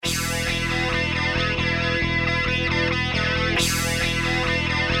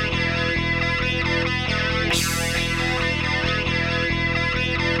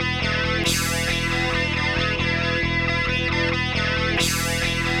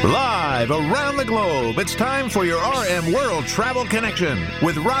Live around the globe, it's time for your RM World Travel Connection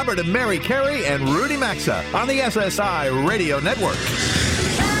with Robert and Mary Carey and Rudy Maxa on the SSI Radio Network.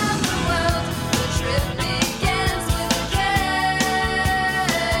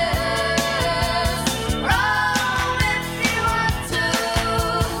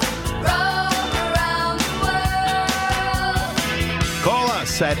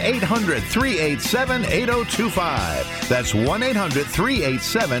 At 800-387-8025. That's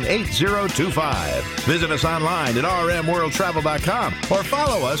 1-800-387-8025. Visit us online at rmworldtravel.com or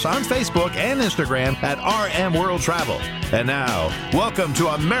follow us on Facebook and Instagram at RM World Travel. And now, welcome to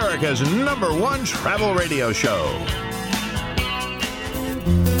America's #1 travel radio show.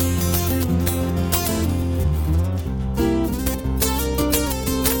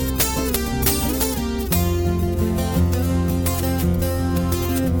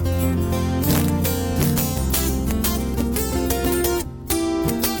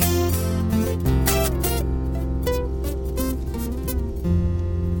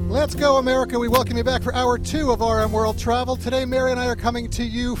 Let's go, America. We welcome you back for Hour 2 of RM World Travel. Today, Mary and I are coming to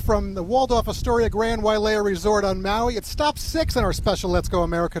you from the Waldorf Astoria Grand Wailea Resort on Maui. It's stop 6 on our special Let's Go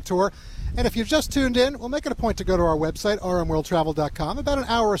America tour. And if you've just tuned in, we'll make it a point to go to our website, rmworldtravel.com, about an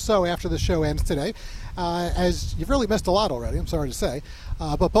hour or so after the show ends today. As you've really missed a lot already, I'm sorry to say.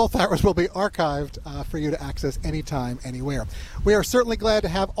 But both hours will be archived for you to access anytime, anywhere. We are certainly glad to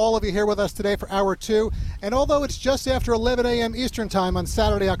have all of you here with us today for Hour 2. And although it's just after 11 a.m. Eastern Time on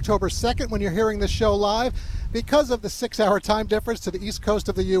Saturday, October 2nd, when you're hearing this show live, because of the 6-hour time difference to the east coast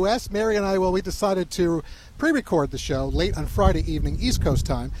of the U.S., Mary and I, we decided to pre-record the show late on Friday evening East Coast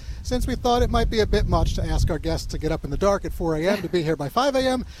time, since we thought it might be a bit much to ask our guests to get up in the dark at 4 a.m. to be here by 5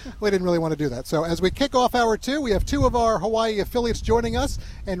 a.m. We didn't really want to do that. So as we kick off Hour 2, we have 2 of our Hawaii affiliates joining us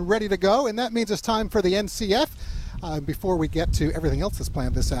and ready to go, and that means it's time for the NCF. Before we get to everything else that's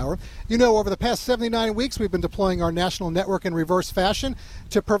planned this hour. You know, over the past 79 weeks, we've been deploying our national network in reverse fashion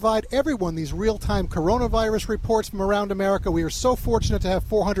to provide everyone these real-time coronavirus reports from around America. We are so fortunate to have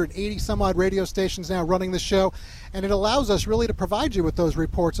 480 some odd radio stations now running the show, and it allows us really to provide you with those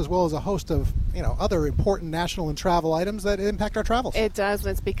reports as well as a host of, other important national and travel items that impact our travels. It does,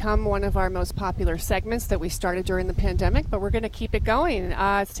 and it's become one of our most popular segments that we started during the pandemic, but we're going to keep it going.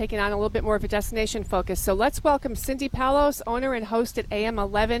 It's taking on a little bit more of a destination focus. So let's welcome Cindy Palos, owner and host at AM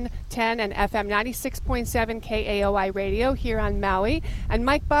 1110 and FM 96.7 KAOI Radio here on Maui, and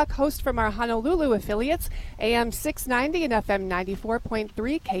Mike Buck, host from our Honolulu affiliates, AM 690 and FM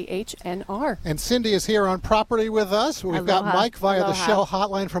 94.3 KHNR. And Cindy is here on property with us. We've got Mike via the Shell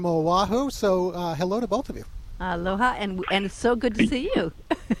hotline from Oahu, so hello to both of you. Aloha, and it's so good to see you.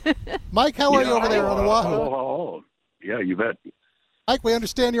 Mike, how are you over there on Oahu? Oh, yeah, you bet. Mike, we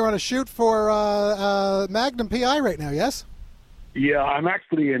understand you're on a shoot for Magnum PI right now, yes? Yeah, I'm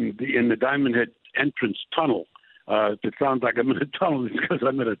actually in the Diamond Head entrance tunnel. It sounds like I'm in a tunnel because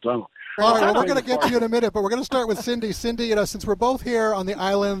I'm in a tunnel. All right, well, we're going to get to you in a minute, but we're going to start with Cindy. Cindy, since we're both here on the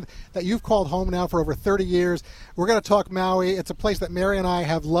island that you've called home now for over 30 years, we're going to talk Maui. It's a place that Mary and I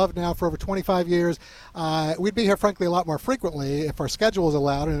have loved now for over 25 years. We'd be here, frankly, a lot more frequently if our schedules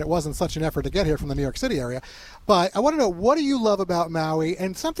allowed, and it wasn't such an effort to get here from the New York City area. But I want to know, what do you love about Maui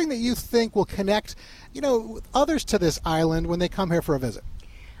and something that you think will connect, others to this island when they come here for a visit?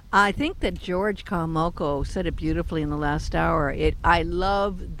 I think that George Kaumoko said it beautifully in the last hour. I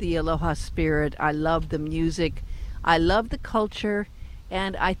love the aloha spirit. I love the music. I love the culture.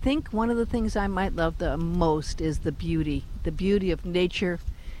 And I think one of the things I might love the most is the beauty of nature,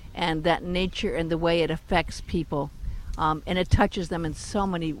 and that nature and the way it affects people. And it touches them in so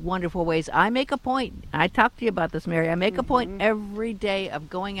many wonderful ways. I make a point. I talked to you about this, Mary. I make a point every day of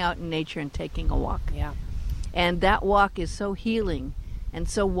going out in nature and taking a walk. Yeah. And that walk is so healing and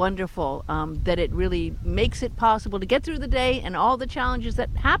so wonderful that it really makes it possible to get through the day and all the challenges that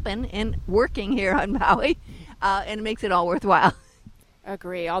happen in working here on Maui, and it makes it all worthwhile.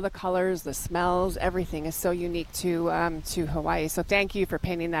 Agree. All the colors, the smells, everything is so unique to Hawaii. So thank you for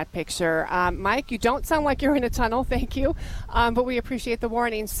painting that picture. Mike, you don't sound like you're in a tunnel. Thank you. But we appreciate the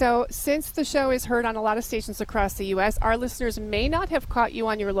warning. So since the show is heard on a lot of stations across the U.S., our listeners may not have caught you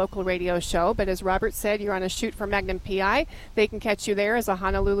on your local radio show. But as Robert said, you're on a shoot for Magnum PI. They can catch you there as a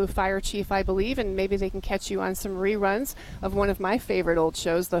Honolulu fire chief, I believe. And maybe they can catch you on some reruns of one of my favorite old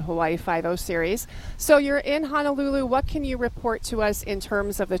shows, the Hawaii Five-0 series. So you're in Honolulu. What can you report to us in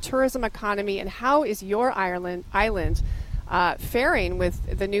terms of the tourism economy, and how is your island faring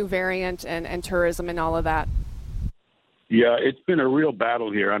with the new variant and tourism and all of that? Yeah, it's been a real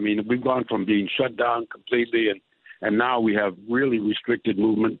battle here. I mean, we've gone from being shut down completely, and now we have really restricted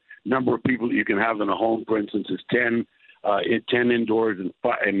movement. Number of people you can have in a home, for instance, is 10. 10 indoors and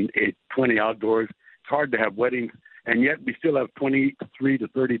 20 outdoors. It's hard to have weddings, and yet we still have 23 to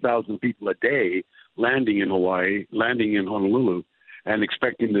 30,000 people a day landing in Hawaii, landing in Honolulu, and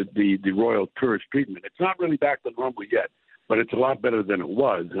expecting the royal tourist treatment. It's not really back to normal yet, but it's a lot better than it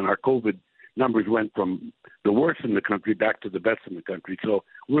was. And our COVID numbers went from the worst in the country back to the best in the country. So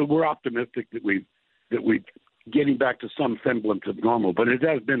we're optimistic that we're getting back to some semblance of normal, but it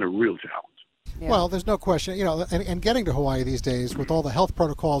has been a real challenge. Yeah. Well, there's no question, and getting to Hawaii these days with all the health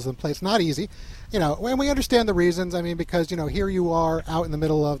protocols in place, not easy, and we understand the reasons. I mean, because, here you are out in the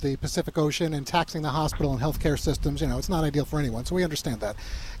middle of the Pacific Ocean and taxing the hospital and healthcare systems, it's not ideal for anyone, so we understand that.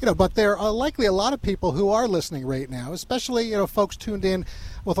 But there are likely a lot of people who are listening right now, especially, folks tuned in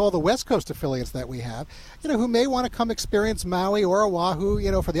with all the West Coast affiliates that we have, who may want to come experience Maui or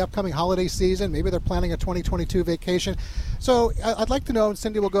Oahu, for the upcoming holiday season. Maybe they're planning a 2022 vacation. So I'd like to know, and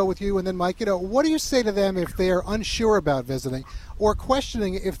Cindy will go with you, and then Mike, what do you say to them if they're unsure about visiting or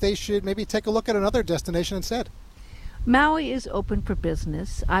questioning if they should maybe take a look at another destination instead? Maui is open for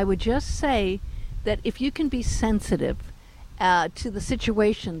business. I would just say that if you can be sensitive to the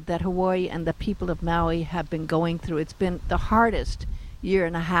situation that Hawaii and the people of Maui have been going through, it's been the hardest year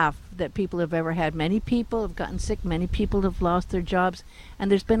and a half that people have ever had. Many people have gotten sick, many people have lost their jobs, and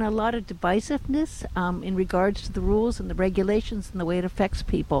there's been a lot of divisiveness in regards to the rules and the regulations and the way it affects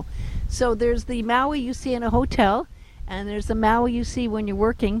people. So there's the Maui you see in a hotel, and there's the Maui you see when you're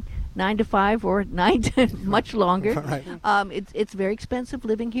working 9 to 5 or 9 to much longer. Right. It's very expensive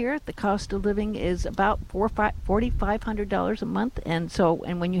living here. The cost of living is about $4,500 a month,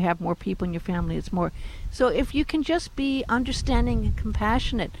 and when you have more people in your family, it's more. So if you can just be understanding and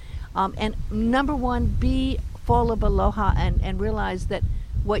compassionate, and number one, be full of aloha and realize that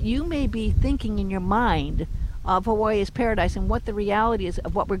what you may be thinking in your mind of Hawaii as paradise and what the reality is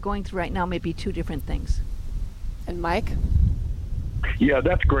of what we're going through right now may be two different things. And Mike? Yeah,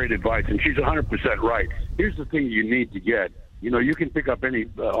 that's great advice, and she's 100% right. Here's the thing you need to get. You can pick up any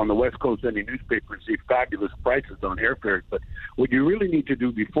on the West Coast, any newspaper, and see fabulous prices on airfares. But what you really need to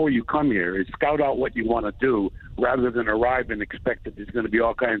do before you come here is scout out what you want to do rather than arrive and expect that there's going to be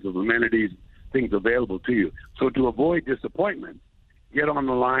all kinds of amenities, things available to you. So to avoid disappointment, get on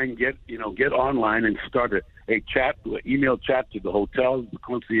the line, get online and start a chat, email chat to the hotels, the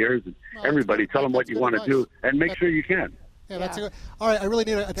concierge, and everybody. Tell them what you want to do, and make sure you can. Yeah, that's a good. All right, I really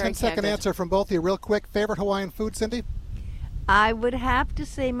need a 10-second answer from both of you, real quick. Favorite Hawaiian food, Cindy? I would have to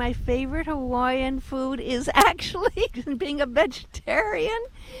say my favorite Hawaiian food is actually, being a vegetarian,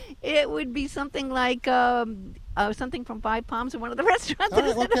 it would be something like something from Five Palms or one of the restaurants. All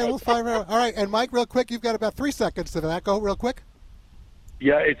right, okay, we'll find out. All right, and Mike, real quick, you've got about 3 seconds to that. Go real quick.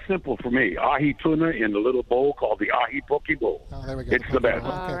 Yeah, it's simple for me. Ahi tuna in the little bowl called the Ahi Poke Bowl. Oh, there we go. It's the best.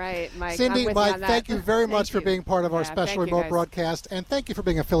 Okay. All right, Mike. Cindy, Mike, thank you very much for you. being part of our special remote broadcast, and thank you for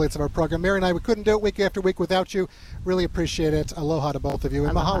being affiliates of our program. Mary and I, we couldn't do it week after week without you. Really appreciate it. Aloha to both of you,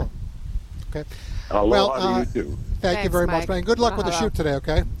 and mahalo. Okay. Aloha to you too. Thank you very Mike. much, man. Good luck with the shoot today,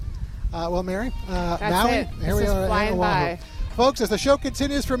 okay? Well, Mary, Maui, it. here we are in Oahu. By. Folks, as the show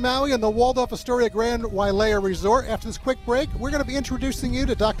continues from Maui and the Waldorf Astoria Grand Wailea Resort, after this quick break, we're going to be introducing you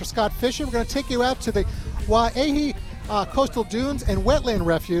to Dr. Scott Fisher. We're going to take you out to the Waiahi Coastal Dunes and Wetland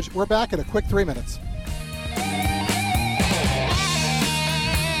Refuge. We're back in a quick 3 minutes.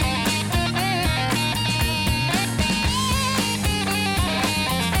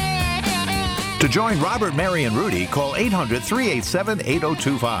 To join Robert, Mary, and Rudy, call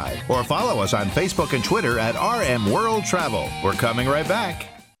 800-387-8025 or follow us on Facebook and Twitter at RM World Travel. We're coming right back.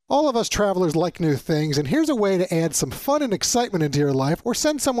 All of us travelers like new things, and here's a way to add some fun and excitement into your life or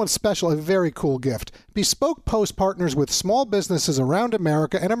send someone special a very cool gift. Bespoke Post partners with small businesses around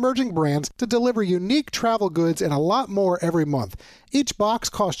America and emerging brands to deliver unique travel goods and a lot more every month. Each box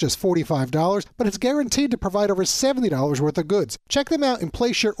costs just $45, but it's guaranteed to provide over $70 worth of goods. Check them out and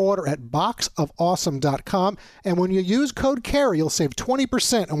place your order at boxofawesome.com, and when you use code CARRY, you'll save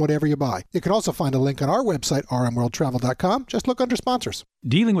 20% on whatever you buy. You can also find a link on our website, rmworldtravel.com. Just look under sponsors.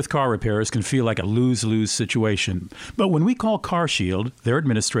 Dealing with car repairs can feel like a lose-lose situation. But when we call CarShield, their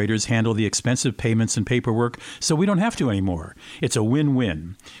administrators handle the expensive payments and paperwork, so we don't have to anymore. It's a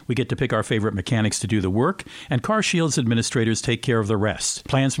win-win. We get to pick our favorite mechanics to do the work, and CarShield's administrators take care of the rest.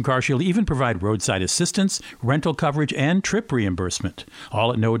 Plans from CarShield even provide roadside assistance, rental coverage, and trip reimbursement,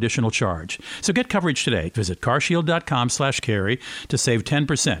 all at no additional charge. So get coverage today. Visit carshield.com/carry to save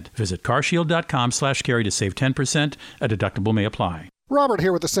 10%. Visit carshield.com/carry to save 10%. A deductible may apply. Robert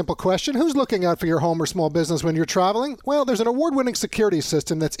here with a simple question. Who's looking out for your home or small business when you're traveling? Well, there's an award-winning security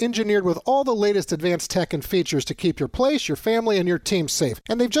system that's engineered with all the latest advanced tech and features to keep your place, your family, and your team safe.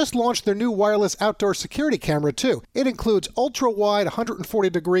 And they've just launched their new wireless outdoor security camera, too. It includes ultra-wide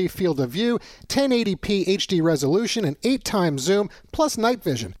 140-degree field of view, 1080p HD resolution, and 8x zoom, plus night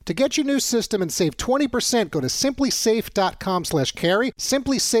vision. To get your new system and save 20%, go to simplysafe.com/carry,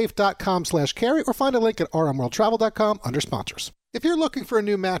 simplysafe.com/carry, or find a link at rmworldtravel.com under sponsors. If you're looking for a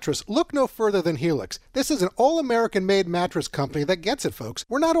new mattress, look no further than Helix. This is an all-American made mattress company that gets it, folks.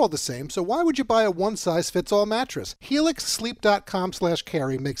 We're not all the same, so why would you buy a one-size-fits-all mattress?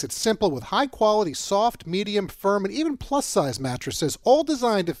 HelixSleep.com/carry makes it simple with high-quality, soft, medium, firm, and even plus-size mattresses, all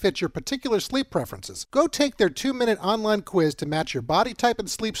designed to fit your particular sleep preferences. Go take their 2-minute online quiz to match your body type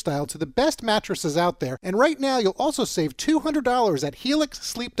and sleep style to the best mattresses out there, and right now you'll also save $200 at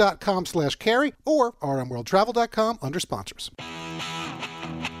HelixSleep.com/carry or rmworldtravel.com under sponsors.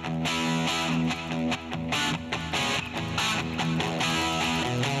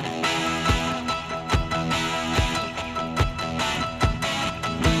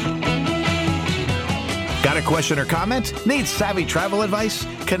 Got a question or comment? Need savvy travel advice?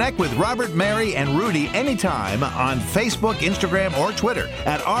 Connect with Robert, Mary, and Rudy anytime on Facebook, Instagram, or Twitter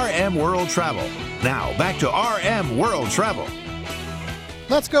at RM World Travel. Now, back to RM World Travel.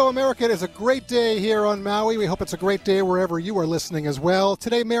 Let's go, America. It is a great day here on Maui. We hope it's a great day wherever you are listening as well.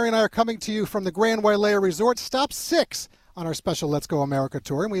 Today, Mary and I are coming to you from the Grand Wailea Resort, Stop 6 on our special Let's Go America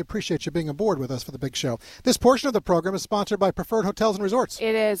tour, and we appreciate you being aboard with us for the big show. This portion of the program is sponsored by Preferred Hotels and Resorts.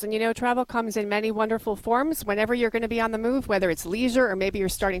 It is, and you know, travel comes in many wonderful forms. Whenever you're going to be on the move, whether it's leisure or maybe you're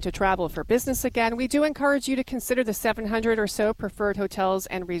starting to travel for business again, we do encourage you to consider the 700 or so Preferred Hotels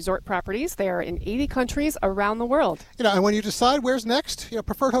and Resort properties. They are in 80 countries around the world. You know, and when you decide where's next,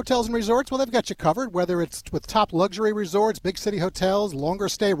 Preferred Hotels and Resorts, well, they've got you covered, whether it's with top luxury resorts, big city hotels, longer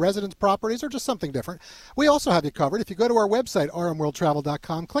stay residence properties, or just something different. We also have you covered. If you go to our website,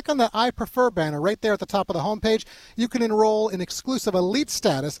 rmworldtravel.com, click on the I Prefer banner right there at the top of the homepage. You can enroll in exclusive elite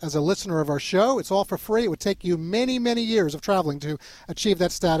status as a listener of our show. It's all for free. It would take you many, many years of traveling to achieve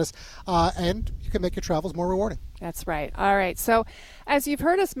that status, and you can make your travels more rewarding. That's right. All right. So as you've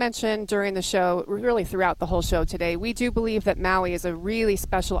heard us mention during the show, really throughout the whole show today, we do believe that Maui is a really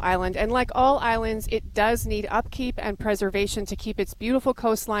special island. And like all islands, it does need upkeep and preservation to keep its beautiful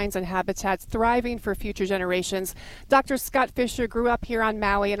coastlines and habitats thriving for future generations. Dr. Scott Fisher grew up here on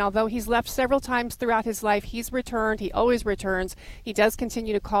Maui, and although he's left several times throughout his life, he's returned. He always returns. He does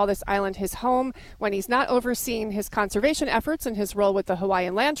continue to call this island his home. When he's not overseeing his conservation efforts and his role with the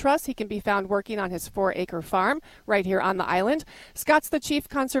Hawaiian Land Trust, he can be found working on his 4-acre farm right here on the island. Scott's the Chief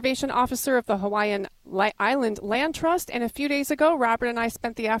Conservation Officer of the Hawaiian Island Land Trust, and a few days ago, Robert and I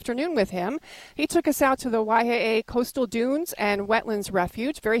spent the afternoon with him. He took us out to the Waihe'e Coastal Dunes and Wetlands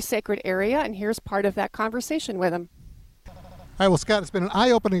Refuge, very sacred area, and here's part of that conversation with him. All right, well, Scott, it's been an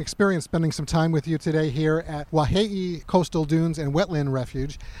eye-opening experience spending some time with you today here at Waihe'e Coastal Dunes and Wetland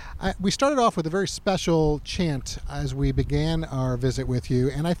Refuge. We started off with a very special chant as we began our visit with you,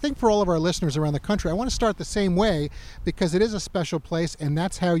 and I think for all of our listeners around the country, I want to start the same way because it is a special place, and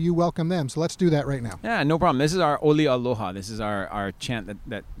that's how you welcome them. So let's do that right now. Yeah, no problem. This is our Oli Aloha. This is our chant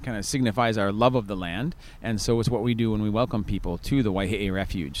that kind of signifies our love of the land, and so it's what we do when we welcome people to the Waihe'e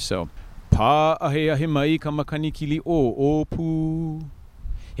Refuge. So, Pa ahea he mai ka makani kili o opu.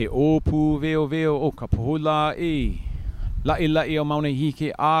 He opu veo veo o ka pohola e. La'i la'i o mauna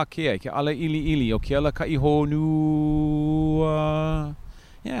hike a kea ke ala ili ili o ke ala ka ihonua.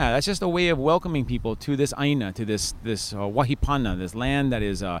 Yeah, that's just a way of welcoming people to this aina, to this wahipana, this land that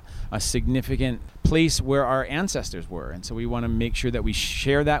is a significant place where our ancestors were. And so we want to make sure that we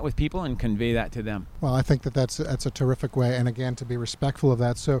share that with people and convey that to them. Well, I think that's a terrific way, and again, to be respectful of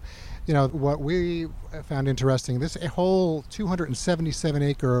that. So, you know, what we found interesting, this whole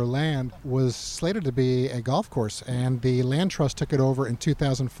 277-acre land was slated to be a golf course, and the Land Trust took it over in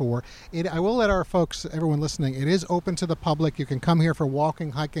 2004. I will let our folks, everyone listening, it is open to the public. You can come here for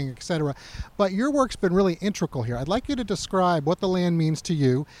walking, hiking, etc. But your work's been really integral here. I'd like you to describe what the land means to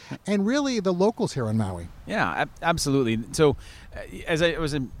you and really the locals here on Maui. Yeah, absolutely. So, as I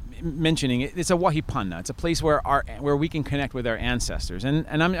was mentioning, it's a wahipana. It's a place where we can connect with our ancestors. And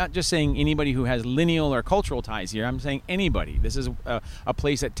I'm not just saying anybody who has lineal or cultural ties here. I'm saying anybody. This is a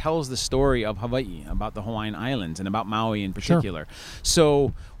place that tells the story of Hawaii, about the Hawaiian Islands, and about Maui in particular. Sure.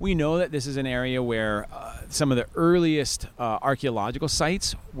 So we know that this is an area where some of the earliest archaeological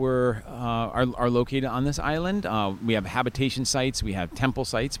sites are located on this island. We have habitation sites. We have temple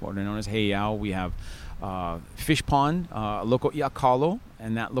sites, what are known as heiau. We have fish pond, Loko Iakalo,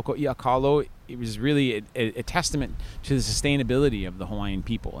 and that Loko Iakalo it was really a testament to the sustainability of the Hawaiian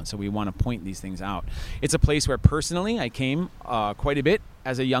people, and so we want to point these things out. It's a place where personally I came quite a bit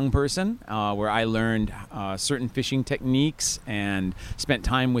as a young person, where I learned certain fishing techniques and spent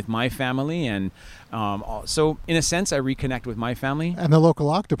time with my family, and so in a sense I reconnect with my family. And the local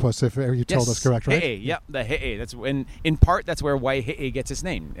octopus, if you told us correct, right? He'e, yeah, the he'e. That's when, in part, that's where Waihe'e gets its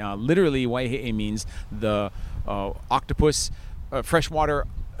name. Literally, Waihe'e means the octopus, freshwater.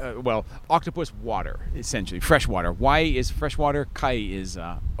 Octopus water, essentially freshwater. Wai is freshwater, kai is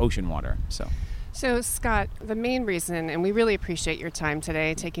ocean water. So, Scott, the main reason, and we really appreciate your time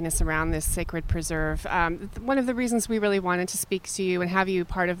today taking us around this sacred preserve, one of the reasons we really wanted to speak to you and have you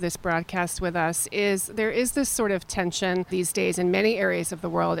part of this broadcast with us is there is this sort of tension these days in many areas of the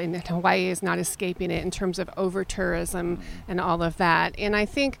world, and Hawaii is not escaping it in terms of over-tourism and all of that. And I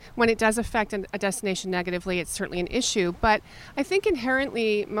think when it does affect a destination negatively, it's certainly an issue. But I think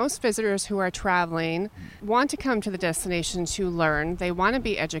inherently most visitors who are traveling want to come to the destination to learn. They want to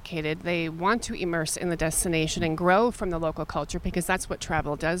be educated. They want to immerse in the destination and grow from the local culture, because that's what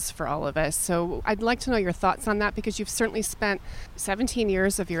travel does for all of us. So I'd like to know your thoughts on that, because you've certainly spent 17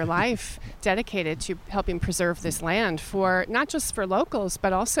 years of your life dedicated to helping preserve this land for not just for locals,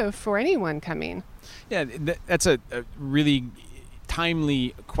 but also for anyone coming. Yeah, that's a really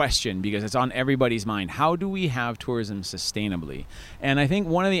timely question, because it's on everybody's mind. How do we have tourism sustainably? And I think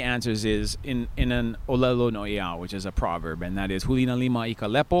one of the answers is in an olelo no ia, which is a proverb, and that is hulina lima ika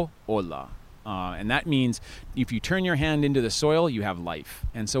lepo ola. And that means if you turn your hand into the soil, you have life.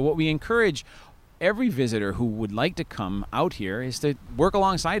 And so what we encourage every visitor who would like to come out here is to work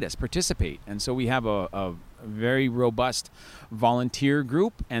alongside us, participate. And so we have a very robust volunteer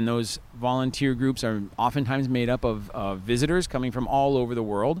group, and those volunteer groups are oftentimes made up of visitors coming from all over the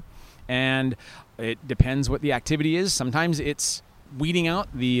world. And it depends what the activity is. Sometimes it's weeding out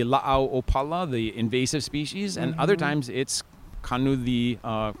the la'au opala, the invasive species, and other times it's kanu, the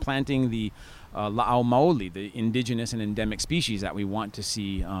planting the la'au maoli, the indigenous and endemic species that we want to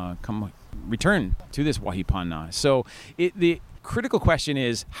see return to this wahipana. So the critical question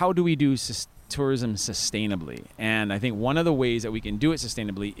is, how do we do tourism sustainably? And I think one of the ways that we can do it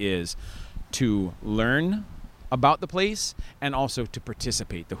sustainably is to learn about the place and also to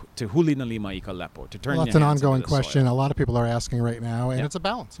participate, to hulina lima ika lepo, to turn. Well, that's an ongoing question. A lot of people are asking right now, and it's a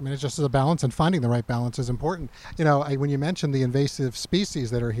balance. I mean, it's just a balance, and finding the right balance is important. You know, when you mentioned the invasive species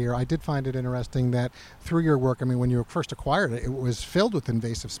that are here, I did find it interesting that through your work, I mean, when you first acquired it, it was filled with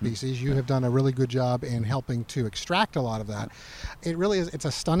invasive species. You have done a really good job in helping to extract a lot of that. It really is, it's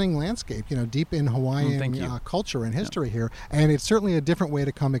a stunning landscape, you know, deep in Hawaiian culture and history here, and it's certainly a different way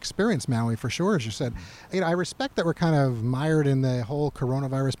to come experience Maui for sure, as you said. You know, I respect that we're kind of mired in the whole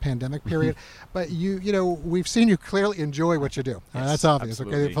coronavirus pandemic period, but you know, we've seen you clearly enjoy what you do. That's obvious.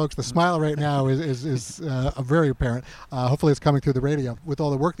 Absolutely. Okay, folks, the smile right now is very apparent. Hopefully, it's coming through the radio with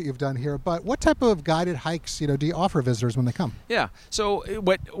all the work that you've done here. But what type of guided hikes, you know, do you offer visitors when they come? Yeah. So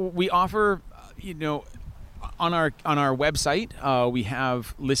what we offer, you know, on our website, we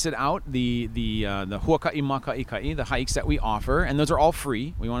have listed out the huaka'i maka'ikai, the hikes that we offer, and those are all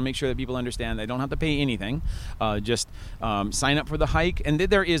free. We want to make sure that people understand they don't have to pay anything. Just sign up for the hike, and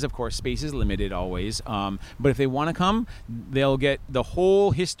there is, of course, space is limited always. But if they want to come, they'll get the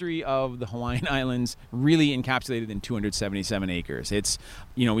whole history of the Hawaiian Islands really encapsulated in 277 acres. It's,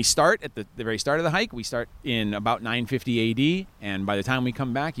 you know, we start at the very start of the hike. We start in about 950 AD, and by the time we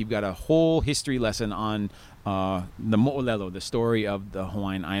come back, you've got a whole history lesson on the mo'olelo, the story of the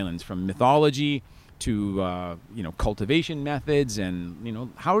Hawaiian Islands, from mythology to you know, cultivation methods, and you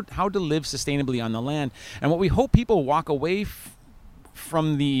know, how to live sustainably on the land. And what we hope people walk away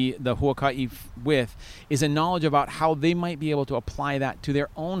from the huaka'i with is a knowledge about how they might be able to apply that to their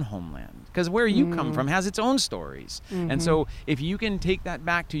own homeland, because where you come from has its own stories. And so if you can take that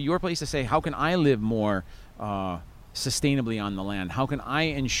back to your place to say, how can I live more sustainably on the land? How can I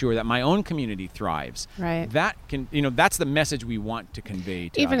ensure that my own community thrives? Right. That can, you know, that's the message we want to convey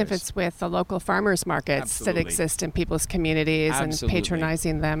to even others. If it's with the local farmers markets that exist in people's communities and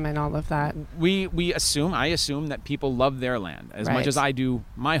patronizing them and all of that. I assume that people love their land as much as I do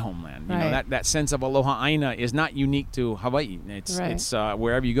my homeland. You know, that sense of aloha aina is not unique to Hawaii. It's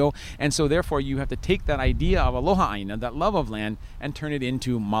wherever you go. And so therefore you have to take that idea of aloha aina, that love of land, and turn it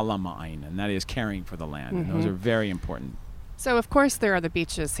into malama aina, and that is caring for the land. And those are very important. So, of course, there are the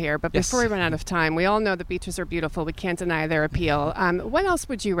beaches here, but Yes. before we run out of time, we all know the beaches are beautiful. We can't deny their appeal. What else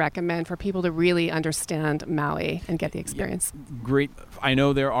would you recommend for people to really understand Maui and get the experience? Great. I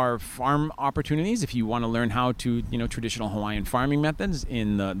know there are farm opportunities if you want to learn how to, traditional Hawaiian farming methods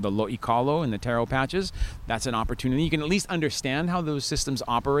in the lo'ikalo and the taro patches. That's an opportunity. You can at least understand how those systems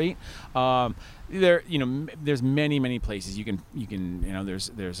operate. There's many places you can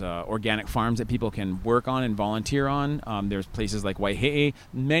there's organic farms that people can work on and volunteer on. There's places like Waihe'e.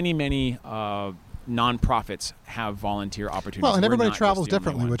 Many nonprofits have volunteer opportunities. Well, and We're everybody not travels just the only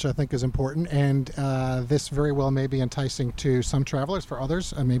differently, one. which I think is important. And this very well may be enticing to some travelers, for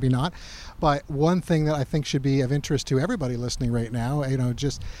others, maybe not. But one thing that I think should be of interest to everybody listening right now,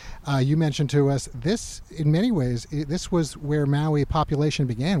 you mentioned to us, this, in many ways, this was where Maui population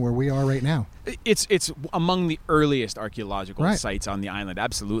began, where we are right now. It's among the earliest archaeological Right. sites on the island,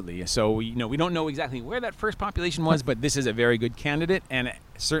 absolutely. So we don't know exactly where that first population was, but this is a very good candidate, and it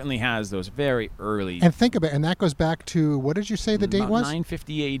certainly has those very early. And think about it, and that goes back to, what did you say the date about was?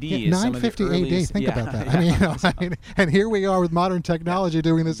 950 AD. Yeah, is some of the 950 AD. earliest- Think yeah, about that. yeah. And here we are with modern technology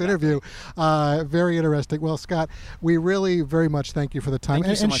doing this interview. Very interesting. Well, Scott, we really very much thank you for the time Thank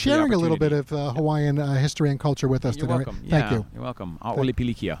you so and much for the sharing a little bit opportunity. of Hawaiian history and culture with us You're today. welcome. Thank Yeah, you. You're welcome. A'ole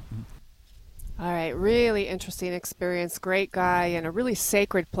pilikia. All right, really interesting experience. Great guy, and a really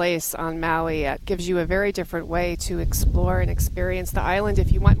sacred place on Maui. It gives you a very different way to explore and experience the island.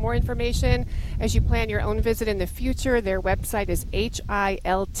 If you want more information as you plan your own visit in the future, their website is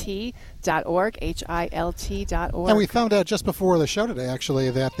hilt.org, hilt.org. And we found out just before the show today, actually,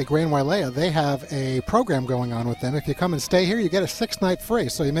 that the Grand Wailea, they have a program going on with them. If you come and stay here, you get a 6-night free.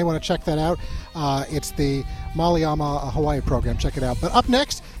 So you may want to check that out. It's the Maliama Hawaii program. Check it out. But up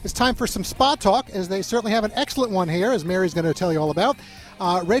next, it's time for some spa talk, as they certainly have an excellent one here, as Mary's going to tell you all about.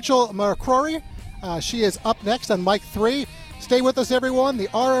 Rachel McCrory, she is up next on Mic 3. Stay with us, everyone. The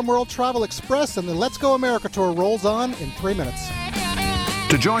RM World Travel Express and the Let's Go America Tour rolls on in 3 minutes.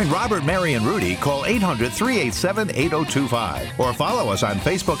 To join Robert, Mary, and Rudy, call 800-387-8025 or follow us on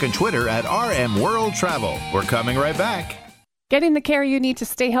Facebook and Twitter at RM World Travel. We're coming right back. Getting the care you need to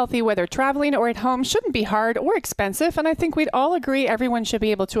stay healthy, whether traveling or at home, shouldn't be hard or expensive, and I think we'd all agree everyone should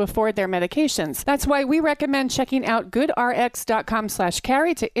be able to afford their medications. That's why we recommend checking out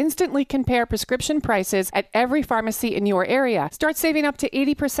goodrx.com/carry to instantly compare prescription prices at every pharmacy in your area. Start saving up to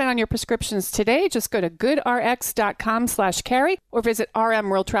 80% on your prescriptions today. Just go to goodrx.com/carry or visit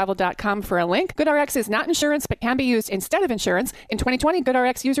rmworldtravel.com for a link. GoodRx is not insurance but can be used instead of insurance. In 2020,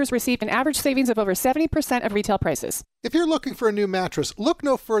 GoodRx users received an average savings of over 70% of retail prices. If you're looking for a new mattress, look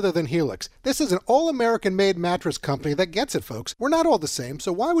no further than Helix. This is an all-American made mattress company that gets it, folks. We're not all the same,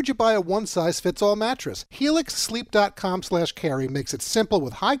 so why would you buy a one-size-fits-all mattress? HelixSleep.com/carry makes it simple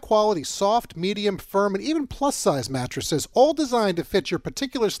with high-quality, soft, medium, firm, and even plus-size mattresses, all designed to fit your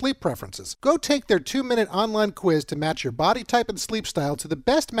particular sleep preferences. Go take their 2-minute online quiz to match your body type and sleep style to the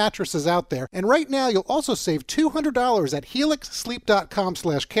best mattresses out there, and right now you'll also save $200 at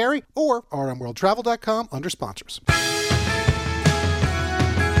HelixSleep.com/carry or rmworldtravel.com under sponsors.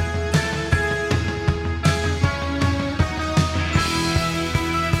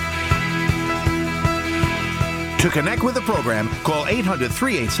 To connect with the program, call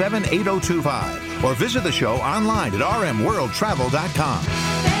 800-387-8025 or visit the show online at rmworldtravel.com.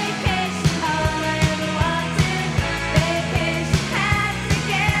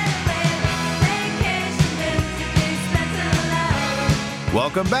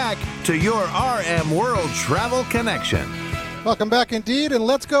 Welcome back to your RM World Travel Connection. Welcome back indeed, and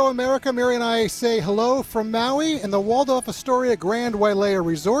Let's Go America. Mary and I say hello from Maui and the Waldorf Astoria Grand Wailea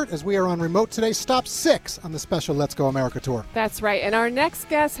Resort as we are on remote today. Stop 6 on the special Let's Go America tour. That's right. And our next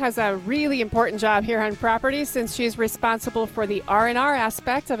guest has a really important job here on property since she's responsible for the R&R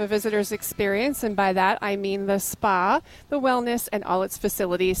aspect of a visitor's experience. And by that, I mean the spa, the wellness, and all its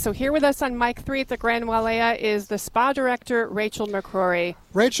facilities. So here with us on Mic 3 at the Grand Wailea is the spa director, Rachel McCrory.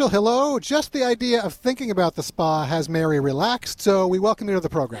 Rachel, hello. Just the idea of thinking about the spa has Mary relaxed, so we welcome you to the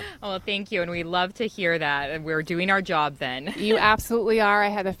program. Oh, thank you, and we love to hear that. We're doing our job then. You absolutely are. I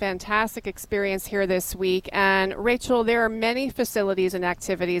had a fantastic experience here this week. And Rachel, there are many facilities and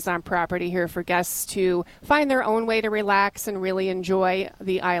activities on property here for guests to find their own way to relax and really enjoy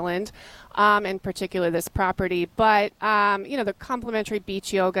the island. In particular this property. But, the complimentary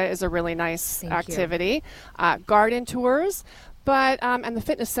beach yoga is a really nice activity. Garden tours, But and the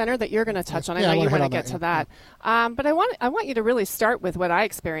fitness center that you're going to touch on, I Yeah, I know wanna you hit want on to get that, to that. But I want you to really start with what I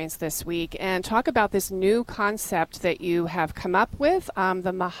experienced this week and talk about this new concept that you have come up with,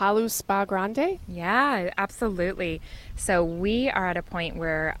 the Mahalu Spa Grande. Yeah, absolutely. So we are at a point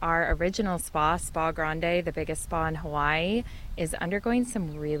where our original spa, Spa Grande, the biggest spa in Hawaii, is undergoing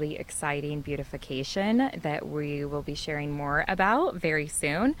some really exciting beautification that we will be sharing more about very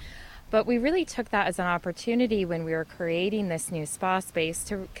soon. But we really took that as an opportunity when we were creating this new spa space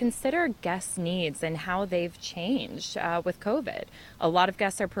to consider guest needs and how they've changed with COVID. A lot of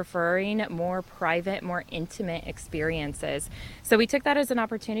guests are preferring more private, more intimate experiences. So we took that as an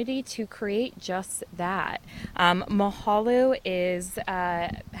opportunity to create just that. Mahalo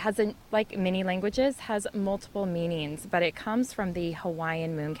like many languages, has multiple meanings, but it comes from the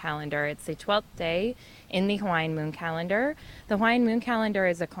Hawaiian moon calendar. It's the 12th day in the Hawaiian moon calendar. The Hawaiian moon calendar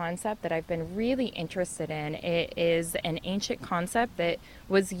is a concept that I've been really interested in. It is an ancient concept that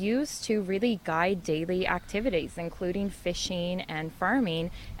was used to really guide daily activities, including fishing and farming,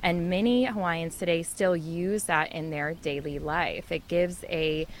 and many Hawaiians today still use that in their daily life.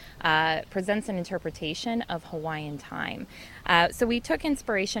 It presents an interpretation of Hawaiian time. So we took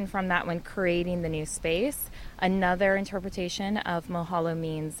inspiration from that when creating the new space. Another interpretation of Mahalo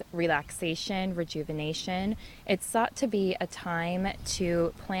means relaxation, rejuvenation. It's thought to be a time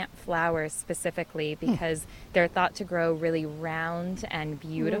to plant flowers specifically because they're thought to grow really round and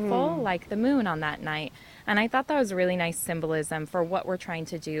beautiful like the moon on that night. And I thought that was a really nice symbolism for what we're trying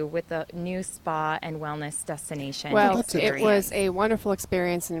to do with the new spa and wellness destination. Well, it was a wonderful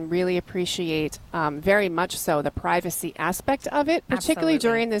experience and really appreciate very much so the privacy aspect of it, particularly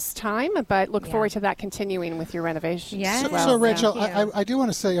during this time, but look forward to that continuing with your renovations. Yeah. So Rachel, I do want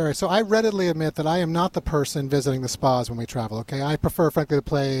to say, all right, so I readily admit that I am not the person visiting the spas when we travel, okay? I prefer, frankly, to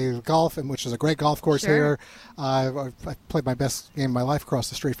play golf, which is a great golf course here. I've played my best game of my life across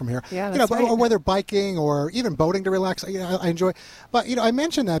the street from here. Yeah, that's right. Or whether biking or even boating to relax, I enjoy. But, I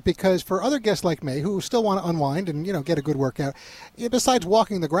mention that because for other guests like me who still want to unwind and, get a good workout, besides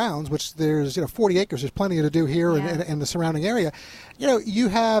walking the grounds, which there's, 40 acres, there's plenty to do here in the surrounding area, you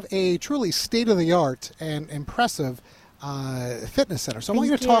have a truly state-of-the-art and impressive fitness center. So I want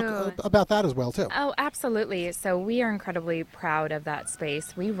you to talk about that as well, too. Oh, absolutely. So we are incredibly proud of that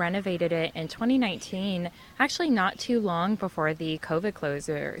space. We renovated it in 2019, actually not too long before the COVID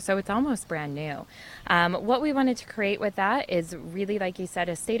closure. So it's almost brand new. What we wanted to create with that is really, like you said,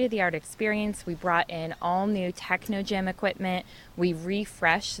 a state-of-the-art experience. We brought in all new techno gym equipment. We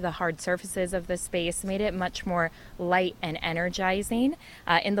refreshed the hard surfaces of the space, made it much more light and energizing.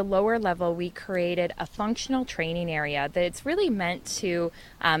 In the lower level, we created a functional training area that's really meant to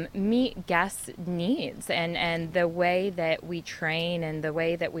meet guests' needs. And the way that we train and the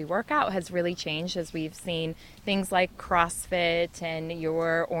way that we work out has really changed as we've seen things like CrossFit and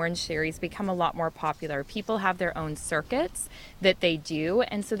your Orange Series become a lot more popular. People have their own circuits that they do,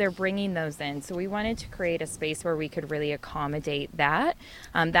 and so they're bringing those in. So we wanted to create a space where we could really accommodate that.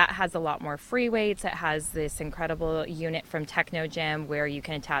 That has a lot more free weights. It has this incredible unit from Techno Gym where you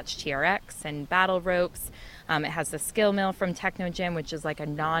can attach TRX and battle ropes. It has the skill mill from Techno Gym, which is like a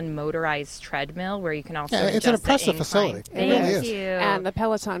non-motorized treadmill where you can also it's an impressive facility. Thank you. And the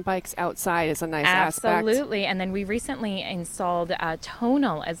Peloton bikes outside is a nice aspect. Absolutely. And then we recently installed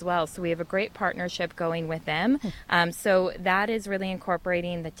Tonal as well. So we have a great partnership going with them. So that is really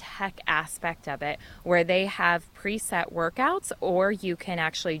incorporating the tech aspect of it, where they have preset workouts, or you can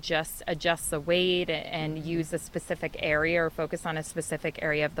actually just adjust the weight and use a specific area or focus on a specific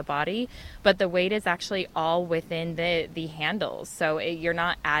area of the body. But the weight is actually all within the handles. So you're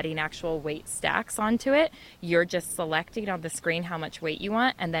not adding actual weight stacks onto it. You're just selecting on the screen how much weight you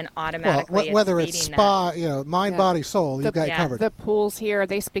want, and then automatically whether it's spa, mind, body, soul, you've got it covered. The pools here,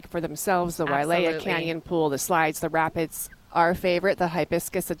 they speak for themselves. The Wailea Canyon pool, the slides, the rapids. Our favorite, the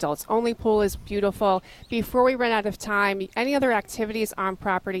Hibiscus Adults Only pool, is beautiful. Before we run out of time, any other activities on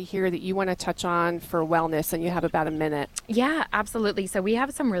property here that you want to touch on for wellness? And you have about a minute. Yeah, absolutely. So we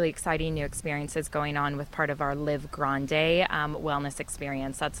have some really exciting new experiences going on with part of our Live Grande wellness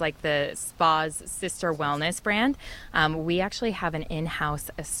experience. That's like the spa's sister wellness brand. We actually have an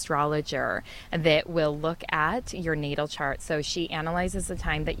in-house astrologer that will look at your natal chart. So she analyzes the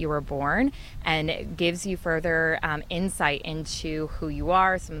time that you were born and gives you further insight insight into who you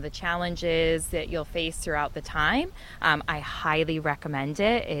are, some of the challenges that you'll face throughout the time. I highly recommend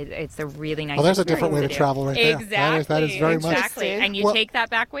it. It's a really nice. Well, there's a different way to travel right there. Exactly. That is very much. Exactly. And you take that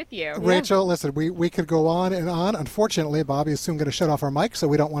back with you. Rachel, listen, we could go on and on. Unfortunately, Bobby is soon going to shut off our mic, so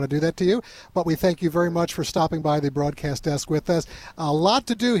we don't want to do that to you. But we thank you very much for stopping by the broadcast desk with us. A lot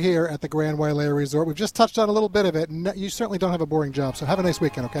to do here at the Grand Wailea Resort. We've just touched on a little bit of it. You certainly don't have a boring job, so have a nice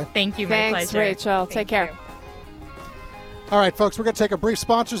weekend, okay? Thank you. Thanks, Rachel. Take care. All right, folks, we're going to take a brief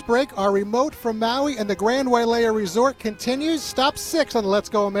sponsors break. Our remote from Maui and the Grand Wailea Resort continues. Stop 6 on the Let's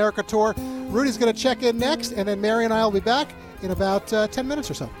Go America tour. Rudy's going to check in next, and then Mary and I will be back in about 10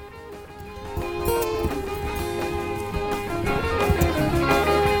 minutes or so.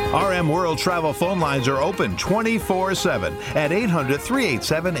 RM World Travel phone lines are open 24/7 at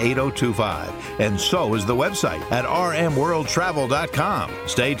 800-387-8025. And so is the website at rmworldtravel.com.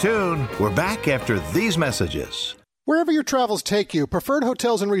 Stay tuned. We're back after these messages. Wherever your travels take you, Preferred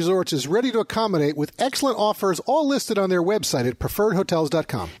Hotels and Resorts is ready to accommodate with excellent offers all listed on their website at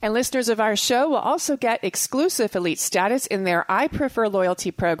preferredhotels.com. And listeners of our show will also get exclusive elite status in their I Prefer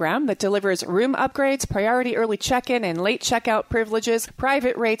loyalty program that delivers room upgrades, priority early check-in and late checkout privileges,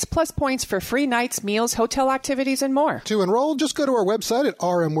 private rates, plus points for free nights, meals, hotel activities, and more. To enroll, just go to our website at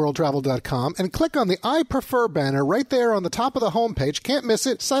rmworldtravel.com and click on the I Prefer banner right there on the top of the homepage. Can't miss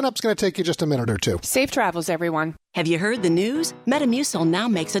it. Sign-up's going to take you just a minute or two. Safe travels, everyone. Have you heard the news? Metamucil now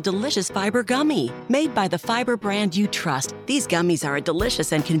makes a delicious fiber gummy. Made by the fiber brand you trust, these gummies are a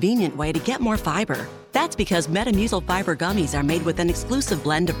delicious and convenient way to get more fiber. That's because Metamucil fiber gummies are made with an exclusive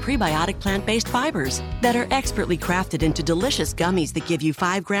blend of prebiotic plant-based fibers that are expertly crafted into delicious gummies that give you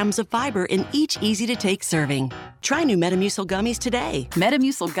 5 grams of fiber in each easy-to-take serving. Try new Metamucil gummies today.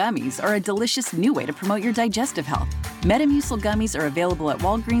 Metamucil gummies are a delicious new way to promote your digestive health. Metamucil gummies are available at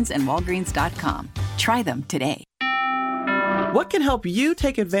Walgreens and Walgreens.com. Try them today. What can help you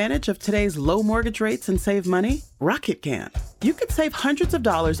take advantage of today's low mortgage rates and save money? Rocket can. You could save hundreds of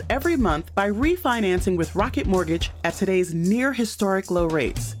dollars every month by refinancing with Rocket Mortgage at today's near historic low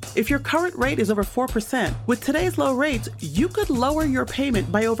rates. If your current rate is over 4%, with today's low rates, you could lower your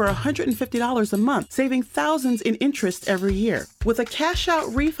payment by over $150 a month, saving thousands in interest every year. With a cash-out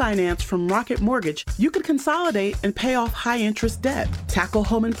refinance from Rocket Mortgage, you could consolidate and pay off high-interest debt, tackle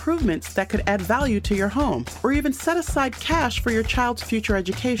home improvements that could add value to your home, or even set aside cash for your child's future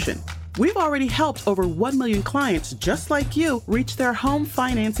education. We've already helped over 1 million clients just like you reach their home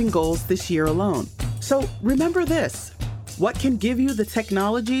financing goals this year alone. So remember this. What can give you the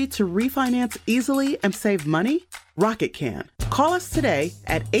technology to refinance easily and save money? Rocket can. Call us today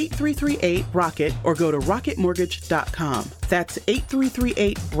at 8338-ROCKET or go to rocketmortgage.com. That's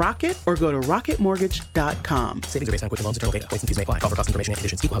 8338-ROCKET or go to rocketmortgage.com. Savings are based on quick loans, internal data. Points and fees may apply. Call for cost information and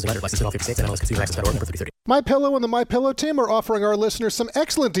conditions. Equal housing lender. Licensed in all 50 states. NMLS Consumer Access.org. Number 3030. MyPillow and the MyPillow team are offering our listeners some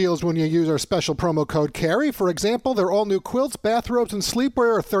excellent deals when you use our special promo code CARRY. For example, their all-new quilts, bathrobes, and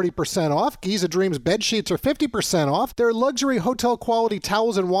sleepwear are 30% off. Giza Dreams bed sheets are 50% off. Their luxury hotel-quality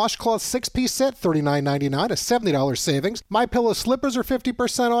towels and washcloths 6-piece set, $39.99, a $70 savings. MyPillow slippers are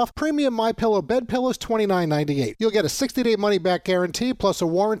 50% off. Premium MyPillow bed pillows, $29.98. You'll get a 60-day money-back guarantee plus a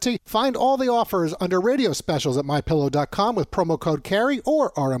warranty. Find all the offers under radio specials at MyPillow.com with promo code CARRY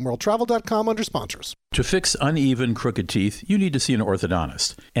or rmworldtravel.com under sponsors. To fix uneven, crooked teeth, you need to see an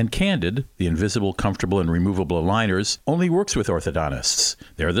orthodontist. And Candid, the invisible, comfortable, and removable aligners, only works with orthodontists.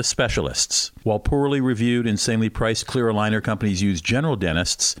 They're the specialists. While poorly reviewed, insanely priced clear aligner companies use general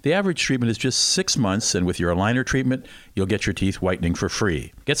dentists, the average treatment is just 6 months, and with your aligner treatment, you'll get your teeth whitening for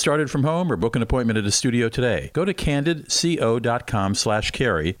free. Get started from home or book an appointment at a studio today. Go to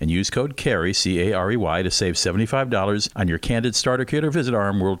candidco.com/carry and use code CARRY, C-A-R-E-Y, to save $75 on your Candid starter kit or visit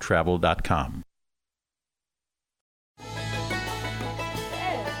rmworldtravel.com.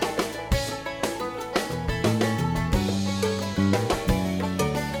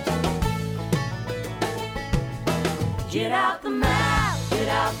 Get out the map,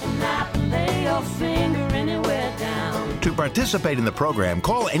 and lay your finger anywhere down. To participate in the program,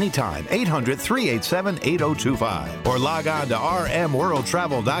 call anytime, 800-387-8025, or log on to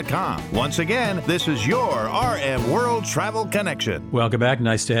rmworldtravel.com. Once again, this is your RM World Travel Connection. Welcome back.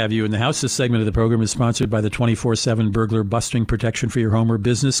 Nice to have you in the house. This segment of the program is sponsored by the 24/7 burglar busting protection for your home or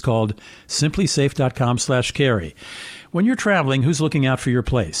business called simplysafe.com/carry. When you're traveling, who's looking out for your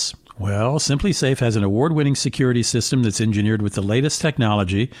place? Well, SimpliSafe has an award-winning security system that's engineered with the latest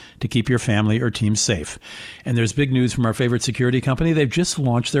technology to keep your family or team safe. And there's big news from our favorite security company. They've just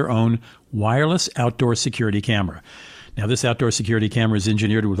launched their own wireless outdoor security camera. Now, this outdoor security camera is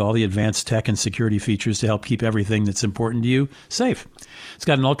engineered with all the advanced tech and security features to help keep everything that's important to you safe. It's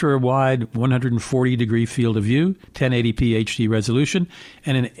got an ultra-wide 140-degree field of view, 1080p HD resolution,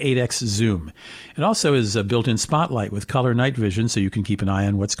 and an 8x zoom. It also is a built-in spotlight with color night vision, so you can keep an eye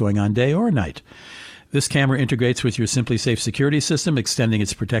on what's going on day or night. This camera integrates with your SimpliSafe security system, extending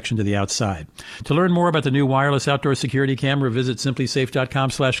its protection to the outside. To learn more about the new wireless outdoor security camera, visit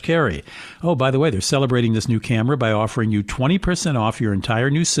simplisafe.com/carry. Oh, by the way, they're celebrating this new camera by offering you 20% off your entire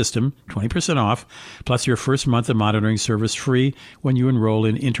new system, 20% off, plus your first month of monitoring service free when you enroll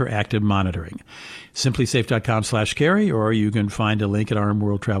in interactive monitoring. simplisafe.com/carry, or you can find a link at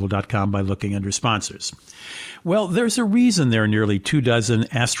rmworldtravel.com by looking under sponsors. Well, there's a reason there are nearly 24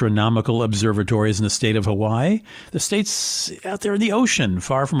 astronomical observatories in the state of Hawaii. The state's out there in the ocean,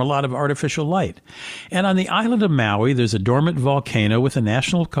 far from a lot of artificial light. And on the island of Maui, there's a dormant volcano with a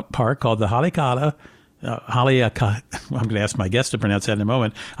national park called the Haleakala. I'm going to ask my guest to pronounce that in a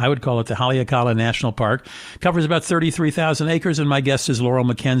moment. I would call it the Haleakala National Park. Covers about 33,000 acres, and my guest is Laurel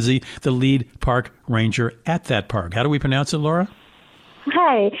McKenzie, the lead park ranger at that park. How do we pronounce it, Laura?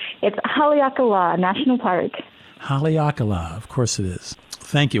 Hi, it's Haleakala National Park. Haleakala, of course it is.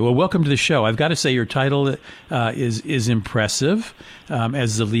 Thank you. Well, welcome to the show. I've got to say your title is impressive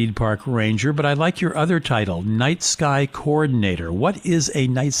as the lead park ranger, but I like your other title, Night Sky Coordinator. What is a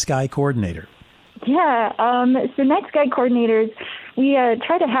Night Sky Coordinator? Yeah, so Night Sky Coordinators, we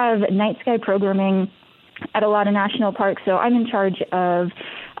try to have night sky programming at a lot of national parks, so I'm in charge of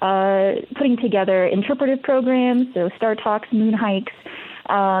putting together interpretive programs, so star talks, moon hikes,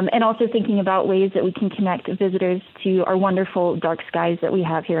 and also thinking about ways that we can connect visitors to our wonderful dark skies that we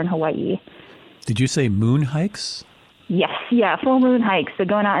have here in Hawaii. Did you say moon hikes? Yes, yeah, full moon hikes, so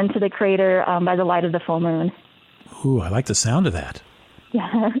going out into the crater by the light of the full moon. Ooh, I like the sound of that.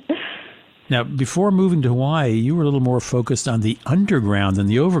 Yeah. Now, before moving to Hawaii, you were a little more focused on the underground than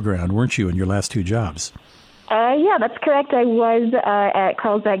the overground, weren't you, in your last two jobs? Yeah, that's correct. I was at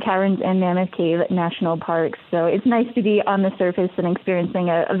Carlsbad Caverns and Mammoth Cave National Parks, so it's nice to be on the surface and experiencing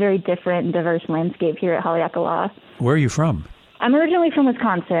a very different and diverse landscape here at Haleakala. Where are you from? I'm originally from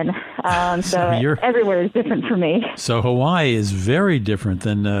Wisconsin, so everywhere is different for me. So Hawaii is very different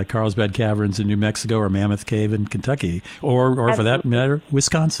than Carlsbad Caverns in New Mexico or Mammoth Cave in Kentucky, or for that matter,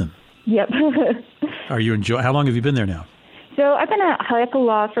 Wisconsin. Yep. Are you how long have you been there now? So I've been at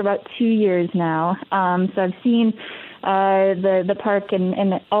Haleakala for about 2 years now. So I've seen the park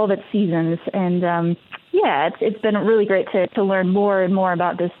and all of its seasons, and it's been really great to learn more and more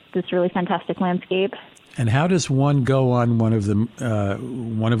about this really fantastic landscape. And how does one go on one of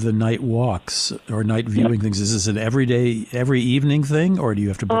the night walks or night viewing things? Is this an every evening thing, or do you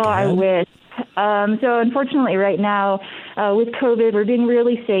have to book ahead? I wish. So unfortunately, right now with COVID, we're being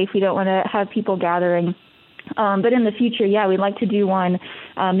really safe. We don't want to have people gathering. But in the future, we'd like to do one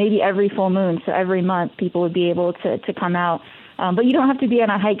maybe every full moon. So every month, people would be able to come out. But you don't have to be on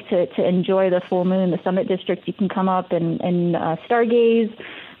a hike to enjoy the full moon. The Summit District, you can come up and stargaze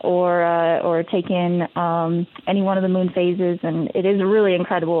or take in any one of the moon phases. And it is a really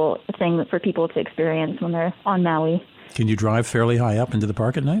incredible thing for people to experience when they're on Maui. Can you drive fairly high up into the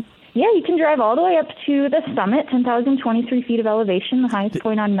park at night? Yeah, you can drive all the way up to the summit, 10,023 feet of elevation, the highest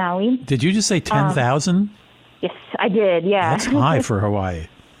point on Maui. Did you just say 10,000? Yes, I did, yeah. That's high for Hawaii.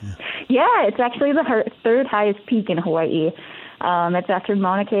 Yeah, it's actually the third highest peak in Hawaii. It's after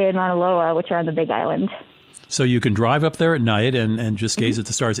Mauna Kea and Mauna Loa, which are on the Big Island. So you can drive up there at night and just gaze at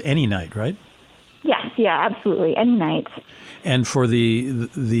the stars any night, right? Yes, yeah, absolutely, any night. And for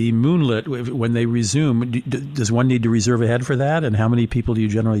the moonlit, when they resume, does one need to reserve ahead for that? And how many people do you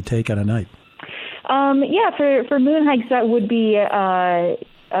generally take on a night? For moon hikes, that would be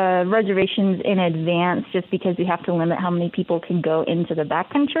reservations in advance, just because we have to limit how many people can go into the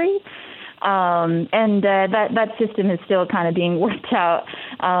backcountry. That system is still kind of being worked out.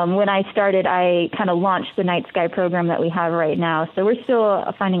 When I started, I kind of launched the night sky program that we have right now. So we're still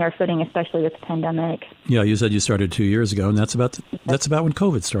finding our footing, especially with the pandemic. Yeah, you said you started 2 years ago, and that's about when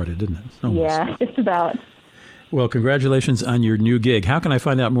COVID started, didn't it? Almost. Yeah, just about. Well, congratulations on your new gig. How can I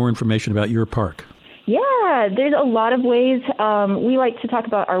find out more information about your park? Yeah, there's a lot of ways. We like to talk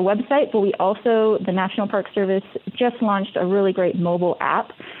about our website, but we also, the National Park Service, just launched a really great mobile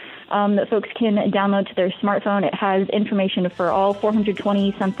app that folks can download to their smartphone. It has information for all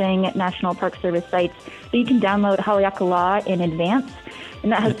 420-something National Park Service sites. So you can download Haleakala in advance,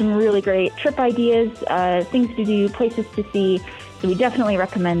 and that has some really great trip ideas, things to do, places to see. So we definitely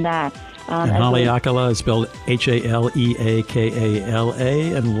recommend that. And Haleakala is spelled Haleakala,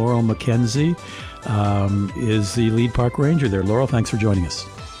 and Laurel McKenzie is the lead park ranger there. Laurel, thanks for joining us.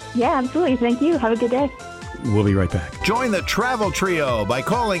 Yeah, absolutely. Thank you. Have a good day. We'll be right back. Join the Travel Trio by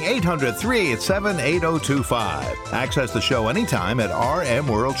calling 800-387-8025. Access the show anytime at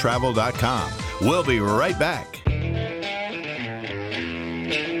rmworldtravel.com. We'll be right back.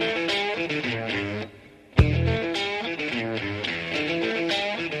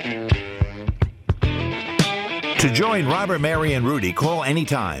 To join Robert, Mary, and Rudy, call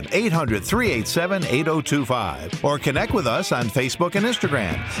anytime, 800-387-8025, or connect with us on Facebook and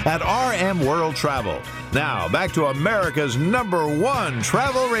Instagram at RM World Travel. Now, back to America's #1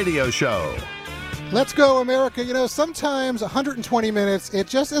 travel radio show. Let's go, America. You know, sometimes 120 minutes, it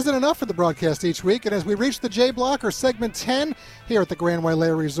just isn't enough for the broadcast each week. And as we reach the J Block, or segment 10, here at the Grand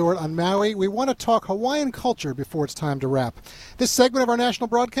Wailea Resort on Maui, we want to talk Hawaiian culture before it's time to wrap. This segment of our national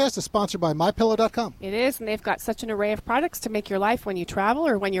broadcast is sponsored by MyPillow.com. It is, and they've got such an array of products to make your life when you travel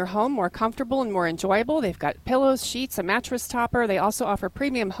or when you're home more comfortable and more enjoyable. They've got pillows, sheets, a mattress topper. They also offer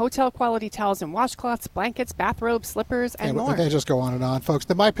premium hotel-quality towels and washcloths, blankets, bathrobes, slippers, and more. They just go on and on, folks.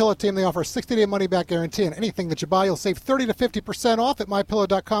 The MyPillow team, they offer a 60-day money-back guarantee, and anything that you buy, you'll save 30 to 50% off at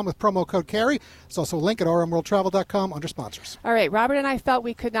MyPillow.com with promo code CARRY. There's also a link at rmworldtravel.com under sponsors. All right, Robert and I felt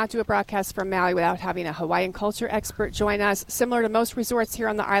we could not do a broadcast from Maui without having a Hawaiian culture expert join us. Similar to most resorts here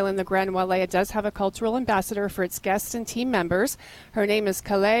on the island, the Grand Wailea does have a cultural ambassador for its guests and team members. Her name is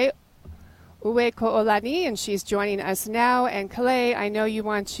Kale Ueko'olani, and she's joining us now. And Kale, I know you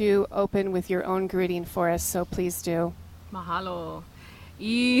want to open with your own greeting for us, so please do. Mahalo.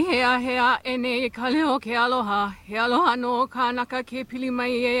 I hea ene kaleo ke aloha. He aloha no kanaka ke pili mai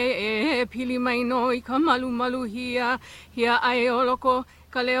e pili mai no I ka malu hia. Hia ai oloko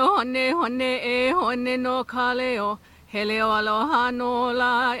kaleo hone e hone no kaleo. Heleo aloha no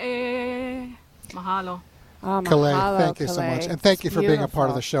la e. Mahalo. Oh, Kale, thank you so much. And thank you for being a part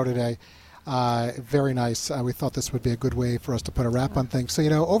of the show today. Very nice. We thought this would be a good way for us to put a wrap on things. So,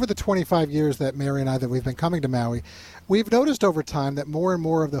 you know, over the 25 years that Mary and I, that we've been coming to Maui, we've noticed over time that more and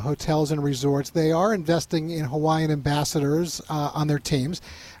more of the hotels and resorts, they are investing in Hawaiian ambassadors on their teams,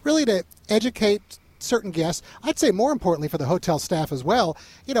 really to educate certain guests. I'd say more importantly for the hotel staff as well,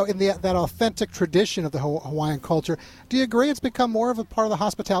 you know, in that authentic tradition of the Hawaiian culture. Do you agree it's become more of a part of the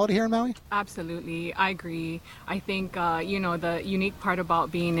hospitality here in Maui? Absolutely. I agree. I think, you know, the unique part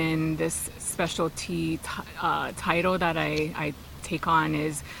about being in this specialty title that I take on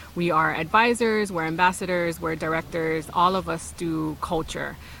is we are advisors, we're ambassadors, we're directors, all of us do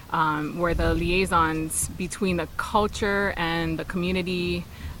culture. We're the liaisons between the culture and the community.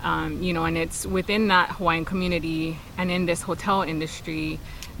 You know, and it's within that Hawaiian community and in this hotel industry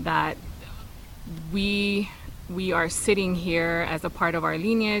that we are sitting here as a part of our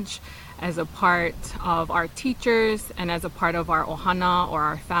lineage, as a part of our teachers, and as a part of our ohana or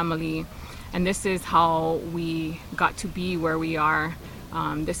our family. And this is how we got to be where we are.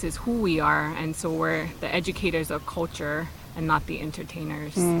 This is who we are. And so we're the educators of culture and not the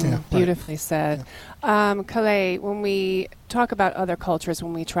entertainers. Beautifully said. Kale, when we talk about other cultures,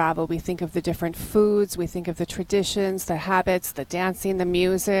 when we travel, we think of the different foods, we think of the traditions, the habits, the dancing, the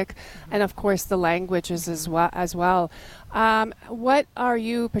music, and of course the languages as well. What are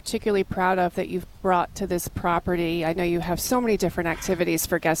you particularly proud of that you've brought to this property? I know you have so many different activities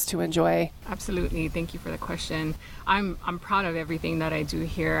for guests to enjoy. Absolutely. Thank you for the question. I'm proud of everything that I do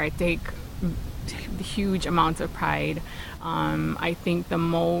here. I take huge amounts of pride. I think the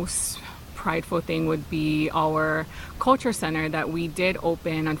most prideful thing would be our culture center that we did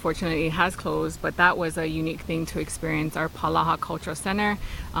open. Unfortunately, it has closed, but that was a unique thing to experience, our Palaha Cultural Center.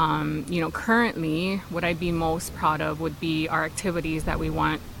 You know, currently, what I'd be most proud of would be our activities that we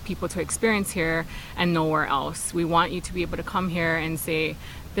want people to experience here and nowhere else. We want you to be able to come here and say,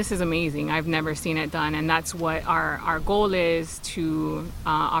 this is amazing, I've never seen it done. And that's what our goal is, to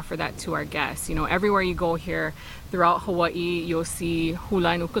offer that to our guests. You know, everywhere you go here throughout Hawaii, you'll see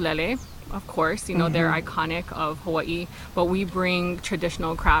hula and ukulele. Of course, you know, they're iconic of Hawaii, but we bring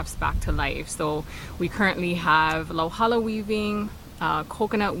traditional crafts back to life. So we currently have lauhala weaving,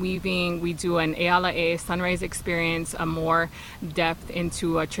 coconut weaving. We do an ealae sunrise experience, a more depth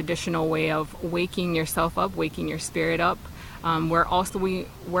into a traditional way of waking yourself up, waking your spirit up. We're also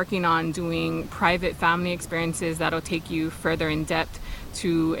working on doing private family experiences that'll take you further in depth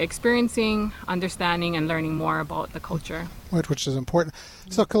to experiencing, understanding, and learning more about the culture. Which is important.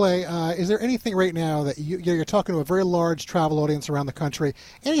 So, Kale, is there anything right now that you're talking to a very large travel audience around the country,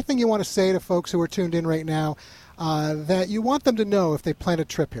 anything you want to say to folks who are tuned in right now that you want them to know if they plan a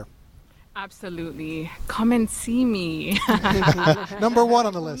trip here? Absolutely. Come and see me. Number one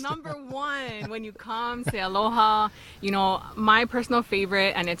on the list. Number one. When you come, say aloha. You know, my personal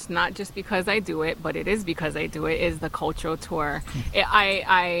favorite, and it's not just because I do it, but it is because I do it, is the cultural tour.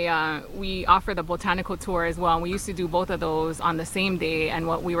 We offer the botanical tour as well. And we used to do both of those on the same day. And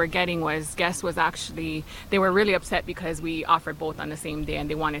what we were getting was guests was actually, they were really upset because we offered both on the same day and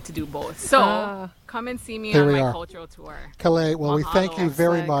they wanted to do both. So come and see me on my cultural tour. Kalei, well, we thank you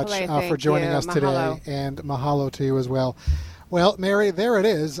very much for joining us today, Mahalo. and mahalo to you as well. Well, Mary, there it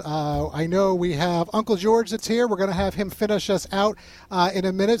is. I know we have Uncle George that's here. We're going to have him finish us out in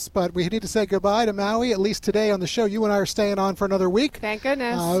a minute, but we need to say goodbye to Maui, at least today on the show. You and I are staying on for another week. Thank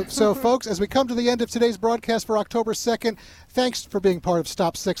goodness. So, folks, as we come to the end of today's broadcast for October 2nd, thanks for being part of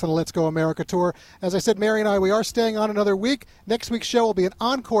Stop 6 on the Let's Go America tour. As I said, Mary and I, we are staying on another week. Next week's show will be an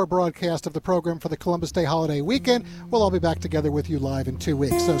encore broadcast of the program for the Columbus Day holiday weekend. We'll all be back together with you live in 2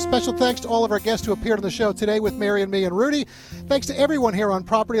 weeks. So special thanks to all of our guests who appeared on the show today with Mary and me and Rudy. Thanks to everyone here on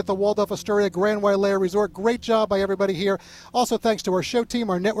property at the Waldorf Astoria Grand Wailea Resort. Great job by everybody here. Also, thanks to our show team,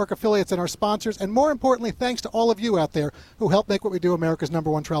 our network affiliates, and our sponsors. And more importantly, thanks to all of you out there who help make what we do America's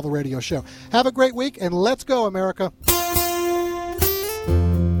 #1 travel radio show. Have a great week, and let's go, America.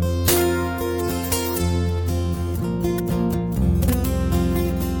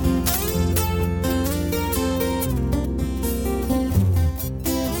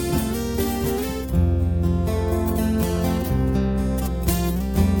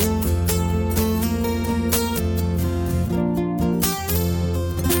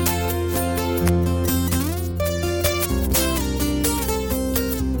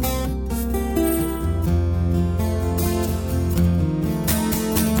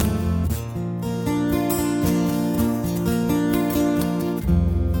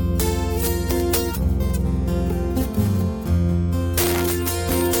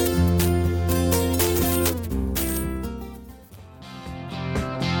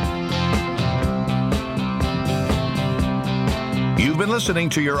 You've been listening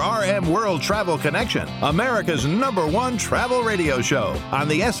to your RM World Travel Connection, America's #1 travel radio show on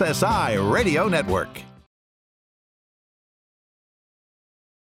the SSI Radio Network.